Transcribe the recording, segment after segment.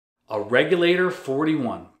A Regulator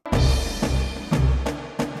 41.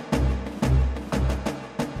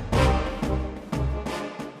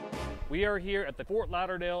 We are here at the Fort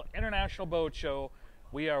Lauderdale International Boat Show.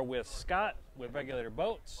 We are with Scott with Regulator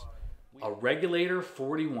Boats. A Regulator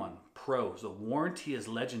 41 Pros. The warranty is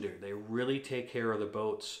legendary. They really take care of the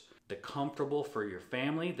boats. They're comfortable for your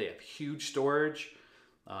family. They have huge storage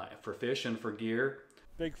for fish and for gear.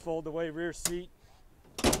 Big fold-away rear seat.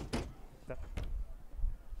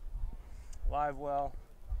 Live well.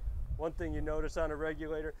 One thing you notice on a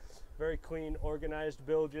Regulator, very clean, organized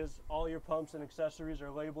bilges. All your pumps and accessories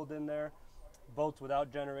are labeled in there. Boats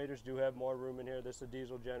without generators do have more room in here. This is a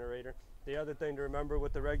diesel generator. The other thing to remember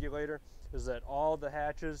with the Regulator is that all the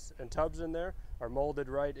hatches and tubs in there are molded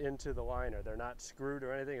right into the liner. They're not screwed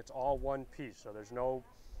or anything. It's all one piece, so there's no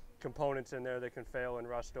components in there that can fail and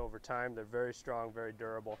rust over time. They're very strong, very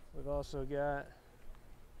durable. We've also got,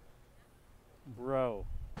 Bro,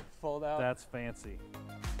 fold out. that's fancy.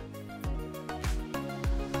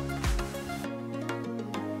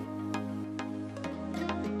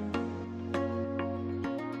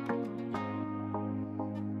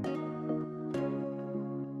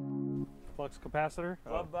 Flux capacitor.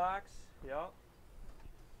 Glove box, yep.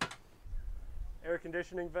 Air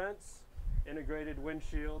conditioning vents, integrated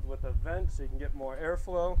windshield with a vent so you can get more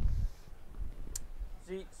airflow.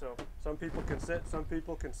 Seat, so some people can sit, some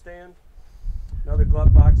people can stand. Another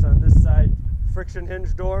glove box on this side. Friction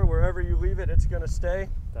hinge door, wherever you leave it, it's gonna stay.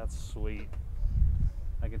 That's sweet.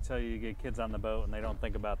 I can tell you get kids on the boat and they don't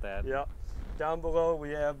think about that. Yep. Down below we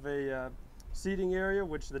have a seating area,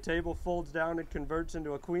 which the table folds down and converts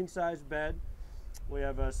into a queen-size bed. We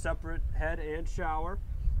have a separate head and shower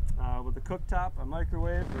with a cooktop, a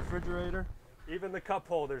microwave, refrigerator. Even the cup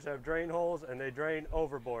holders have drain holes and they drain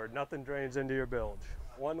overboard. Nothing drains into your bilge.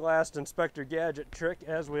 One last Inspector Gadget trick,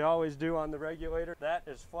 as we always do on the Regulator. That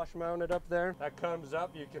is flush mounted up there. That comes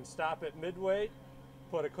up, you can stop it midway,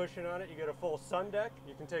 put a cushion on it, you get a full sun deck.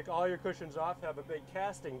 You can take all your cushions off, have a big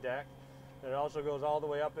casting deck. And it also goes all the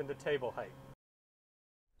way up into table height.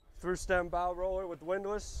 Through stem bow roller with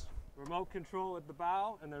windlass, remote control at the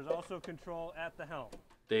bow, and there's also control at the helm.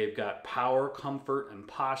 They've got power, comfort, and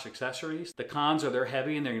posh accessories. The cons are they're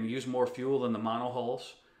heavy and they're going to use more fuel than the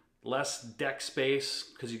monohulls. Less deck space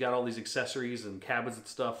because you got all these accessories and cabins and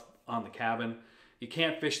stuff on the cabin. You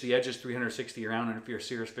can't fish the edges 360 around, and if you're a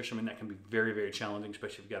serious fisherman, that can be very, very challenging,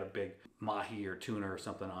 especially if you've got a big mahi or tuna or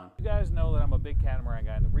something on. You guys know that I'm a big catamaran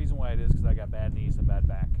guy, and the reason why it is because I got bad knees and bad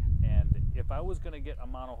back. And if I was going to get a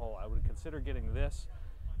monohull, I would consider getting this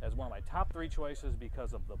as one of my top 3 choices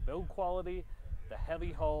because of the build quality, the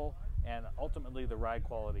heavy hull, and ultimately the ride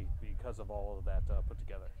quality because of all of that put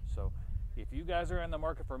together. So if you guys are in the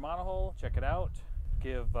market for a monohull, check it out.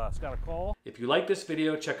 Give Scott a call. If you like this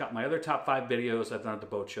video, check out my other top 5 videos I've done at the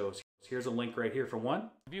boat shows. Here's a link right here for one.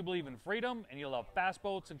 If you believe in freedom and you love fast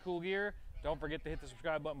boats and cool gear, don't forget to hit the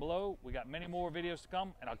subscribe button below. We got many more videos to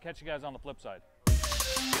come, and I'll catch you guys on the flip side.